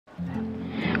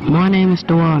My name is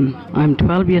Dujuan. I'm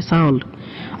 12 years old.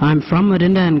 I'm from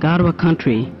Arrernte and Garrwa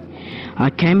country. I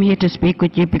came here to speak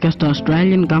with you because the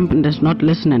Australian government is not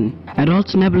listening.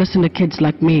 Adults never listen to kids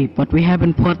like me, but we have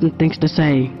important things to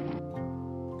say.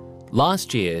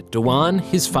 Last year, Dujuan,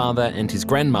 his father and his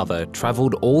grandmother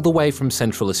travelled all the way from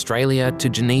Central Australia to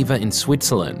Geneva in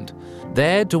Switzerland.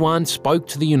 There, Dujuan spoke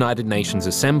to the United Nations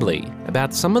Assembly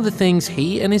about some of the things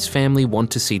he and his family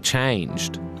want to see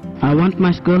changed. I want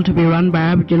my school to be run by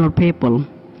Aboriginal people.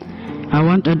 I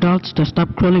want adults to stop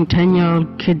crueling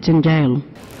 10-year-old kids in jail.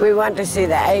 We want to see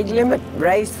the age limit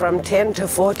raised from 10 to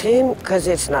 14 because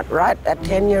it's not right that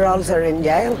 10-year-olds are in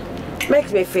jail.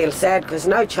 Makes me feel sad because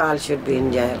no child should be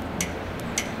in jail,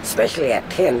 especially at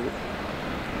 10.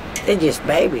 They're just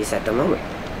babies at the moment.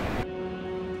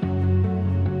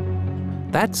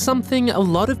 That's something a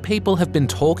lot of people have been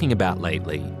talking about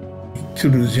lately.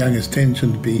 Children as young as 10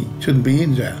 shouldn't be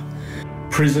in jail.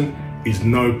 Prison is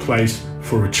no place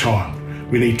for a child.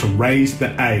 We need to raise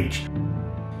the age.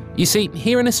 You see,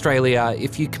 here in Australia,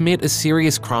 if you commit a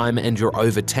serious crime and you're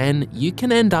over 10, you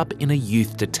can end up in a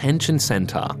youth detention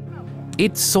centre.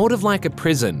 It's sort of like a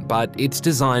prison, but it's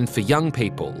designed for young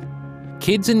people.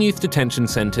 Kids in youth detention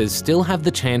centres still have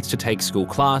the chance to take school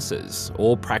classes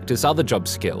or practice other job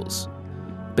skills.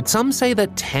 But some say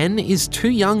that 10 is too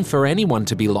young for anyone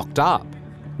to be locked up.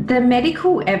 The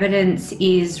medical evidence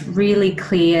is really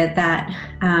clear that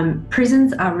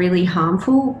prisons are really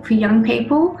harmful for young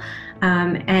people,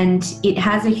 and it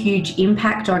has a huge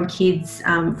impact on kids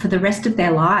for the rest of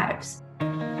their lives.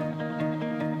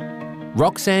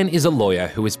 Roxanne is a lawyer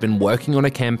who has been working on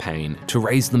a campaign to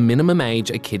raise the minimum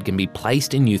age a kid can be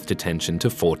placed in youth detention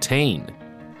to 14.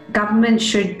 Government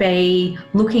should be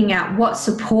looking at what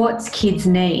supports kids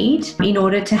need in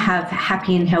order to have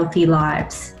happy and healthy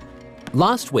lives.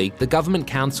 Last week, the Government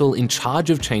Council in charge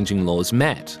of changing laws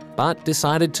met, but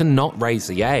decided to not raise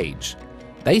the age.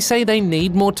 They say they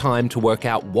need more time to work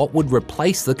out what would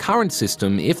replace the current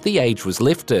system if the age was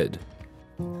lifted.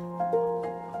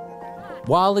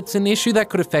 While it's an issue that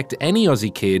could affect any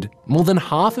Aussie kid, more than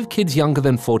half of kids younger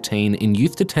than 14 in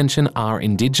youth detention are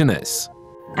Indigenous.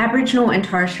 Aboriginal and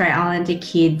Torres Strait Islander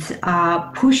kids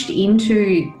are pushed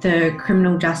into the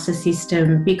criminal justice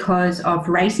system because of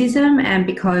racism and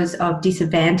because of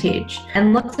disadvantage.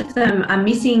 And lots of them are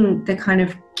missing the kind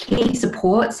of key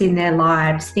supports in their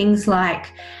lives, things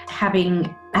like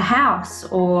having a house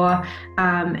or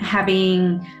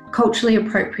having culturally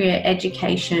appropriate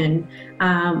education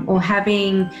or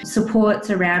having supports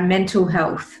around mental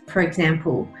health, for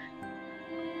example.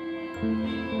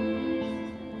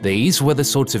 These were the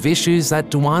sorts of issues that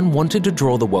Dujuan wanted to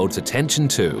draw the world's attention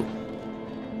to.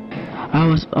 I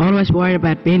was always worried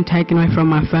about being taken away from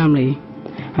my family.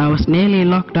 I was nearly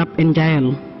locked up in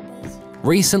jail.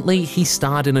 Recently, he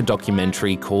starred in a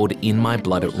documentary called In My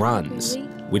Blood It Runs,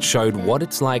 which showed what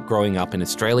it's like growing up in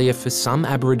Australia for some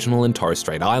Aboriginal and Torres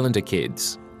Strait Islander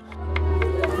kids.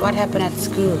 What happened at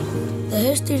school? The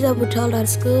history that we told at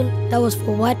school, that was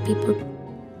for white people.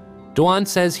 Dujuan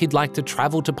says he'd like to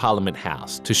travel to Parliament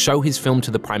House to show his film to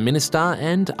the Prime Minister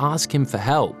and ask him for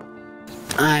help.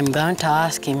 I'm going to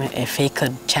ask him if he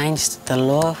could change the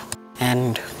law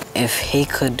and if he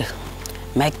could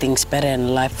make things better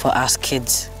in life for us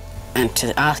kids, and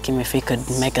to ask him if he could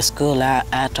make a school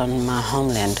out on my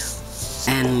homeland,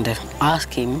 and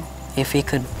ask him if he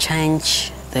could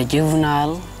change the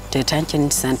juvenile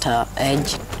detention centre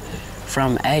age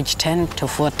from age 10 to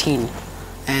 14,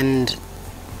 and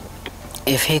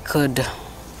if he could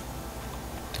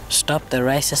stop the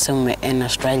racism in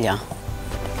Australia.